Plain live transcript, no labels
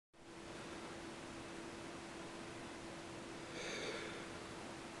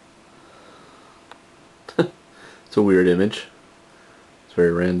It's a weird image. It's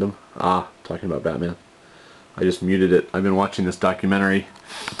very random. Talking about Batman. I just muted it. I've been watching this documentary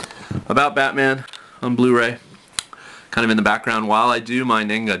about Batman on Blu-ray, kind of in the background while I do my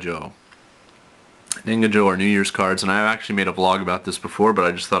nengajou. Nengajou are New Year's cards, and I've actually made a vlog about this before, but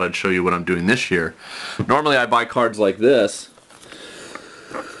I just thought I'd show you what I'm doing this year. Normally I buy cards like this,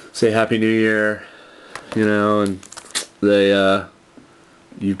 say Happy New Year, you know, and they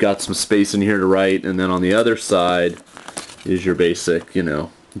you've got some space in here to write, and then on the other side is your basic, you know,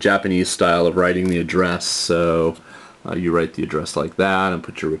 Japanese style of writing the address. So you write the address like that and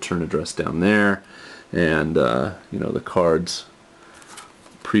put your return address down there, and you know, the cards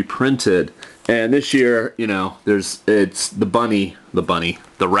pre-printed. And this year, you know, it's the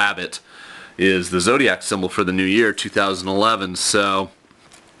rabbit is the zodiac symbol for the new year 2011. So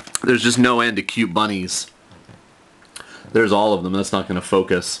there's just no end to cute bunnies. There's all of them. That's not going to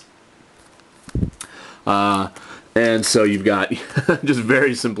focus. And so you've got just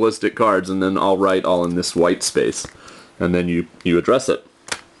very simplistic cards, and then I'll write all in this white space, and then you address it.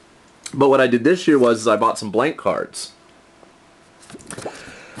 But what I did this year was I bought some blank cards.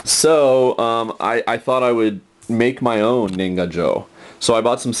 So I thought I would make my own nengajou. So I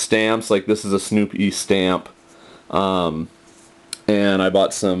bought some stamps, like this is a Snoopy stamp, and I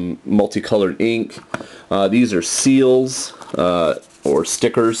bought some multicolored ink. These are seals or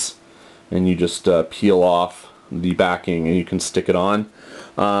stickers, and you just peel off the backing and you can stick it on.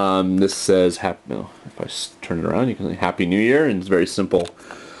 This says, if I turn it around, you can say Happy New Year, and it's very simple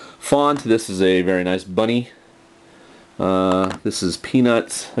font. This is a very nice bunny. This is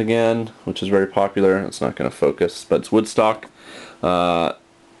Peanuts again, which is very popular. It's not going to focus, but it's Woodstock.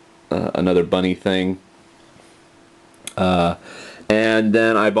 Another bunny thing. And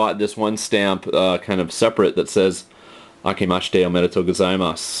then I bought this one stamp kind of separate that says akemashite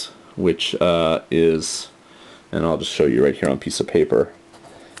o-medetō-gozaimasu, which is, and I'll just show you right here on a piece of paper.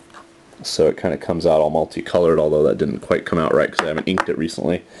 So it kind of comes out all multicolored, although that didn't quite come out right because I haven't inked it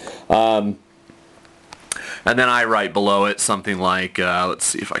recently. And then I write below it something like, let's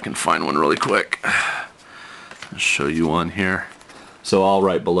see if I can find one really quick. I'll show you one here. So I'll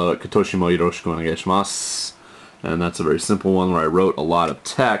write below it, kotoshi mo yoroshiku o-negaiします. And that's a very simple one where I wrote a lot of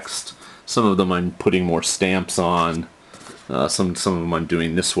text. Some of them I'm putting more stamps on. Some of them I'm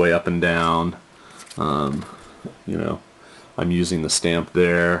doing this way up and down. You know, I'm using the stamp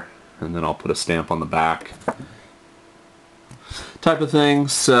there, and then I'll put a stamp on the back. Type of thing.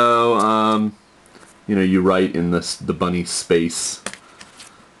 So, you know, you write in the bunny space.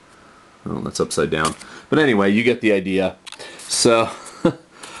 Oh, that's upside down. But anyway, you get the idea. So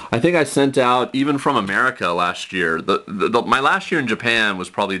I think I sent out, even from America last year, my last year in Japan was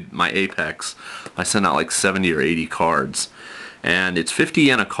probably my apex. I sent out like 70 or 80 cards. And it's 50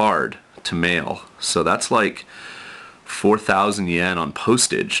 yen a card to mail. So that's like 4,000 yen on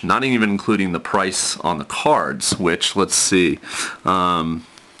postage, not even including the price on the cards, which, let's see, you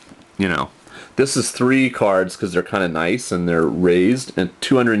know, this is 3 cards because they're kind of nice and they're raised, and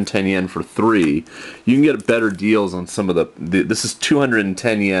 210 yen for 3. You can get better deals on some of this is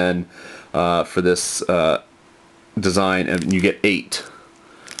 210 yen for this design, and you get 8.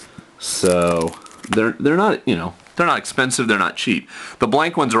 So they're not, you know, they're not expensive, they're not cheap. The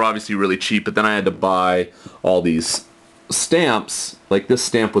blank ones are obviously really cheap, but then I had to buy all these stamps. Like this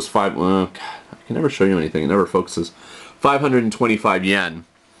stamp was I can never show you anything, it never focuses. 525 yen.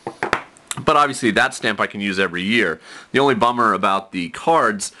 But obviously that stamp I can use every year. The only bummer about the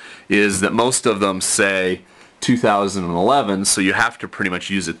cards is that most of them say 2011, so you have to pretty much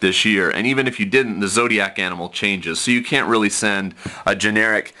use it this year. And even if you didn't, the zodiac animal changes. So you can't really send a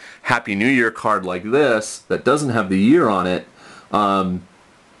generic Happy New Year card like this that doesn't have the year on it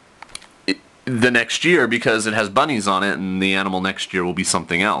the next year, because it has bunnies on it and the animal next year will be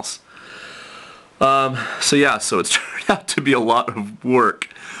something else. So yeah, so it's turned out to be a lot of work.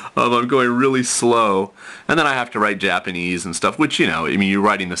 I'm going really slow, and then I have to write Japanese and stuff, which, you know, I mean, you're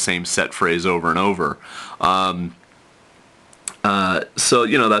writing the same set phrase over and over. So,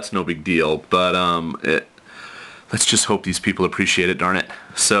 you know, that's no big deal, but let's just hope these people appreciate it, darn it.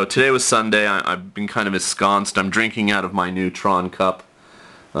 So today was Sunday. I've been kind of ensconced. I'm drinking out of my new Tron cup.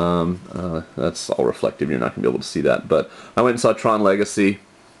 That's all reflective. You're not going to be able to see that, but I went and saw Tron Legacy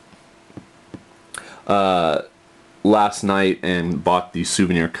last night and bought the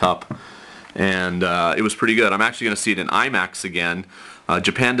souvenir cup, and it was pretty good. I'm actually going to see it in IMAX again.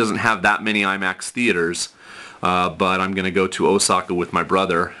 Japan doesn't have that many IMAX theaters, but I'm going to go to Osaka with my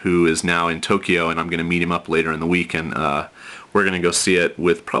brother, who is now in Tokyo, and I'm going to meet him up later in the week, and we're going to go see it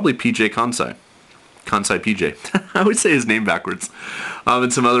with probably PJ Kansai. Kansai PJ. I always say his name backwards.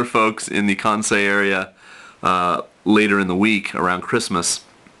 And some other folks in the Kansai area. later in the week around Christmas.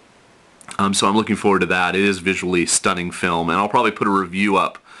 So I'm looking forward to that. It is visually stunning film, and I'll probably put a review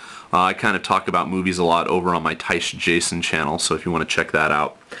up. I kind of talk about movies a lot over on my Taish Jason channel, so if you want to check that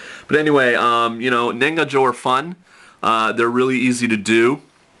out. But anyway, nengajō are fun. They're really easy to do.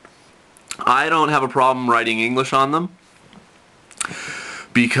 I don't have a problem writing English on them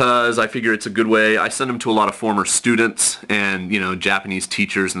because I figure it's a good way. I send them to a lot of former students and, Japanese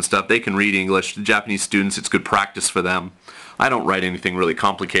teachers and stuff. They can read English. The Japanese students, it's good practice for them. I don't write anything really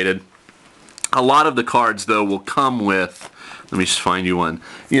complicated. A lot of the cards, though, will come with, let me just find you one,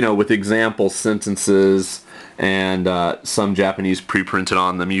 with example sentences and some Japanese pre-printed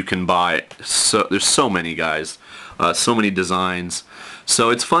on them you can buy. So there's so many, guys. So many designs.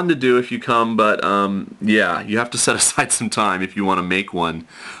 So it's fun to do if you come, but yeah, you have to set aside some time if you want to make one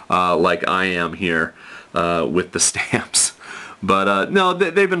like I am here with the stamps. But no,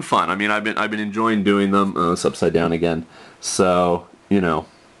 they've been fun. I mean, I've been enjoying doing them. It's upside down again. So,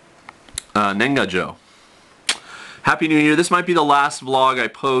 nengajō. Happy New Year. This might be the last vlog I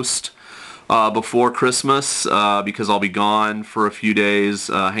post before Christmas because I'll be gone for a few days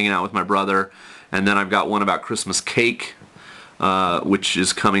hanging out with my brother. And then I've got one about Christmas cake, which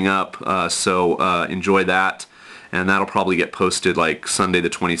is coming up, so enjoy that. And that'll probably get posted like Sunday the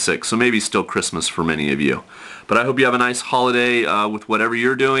 26th, so maybe still Christmas for many of you. But I hope you have a nice holiday with whatever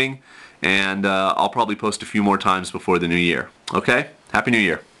you're doing, and I'll probably post a few more times before the new year. Okay? Happy New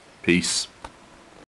Year. Peace.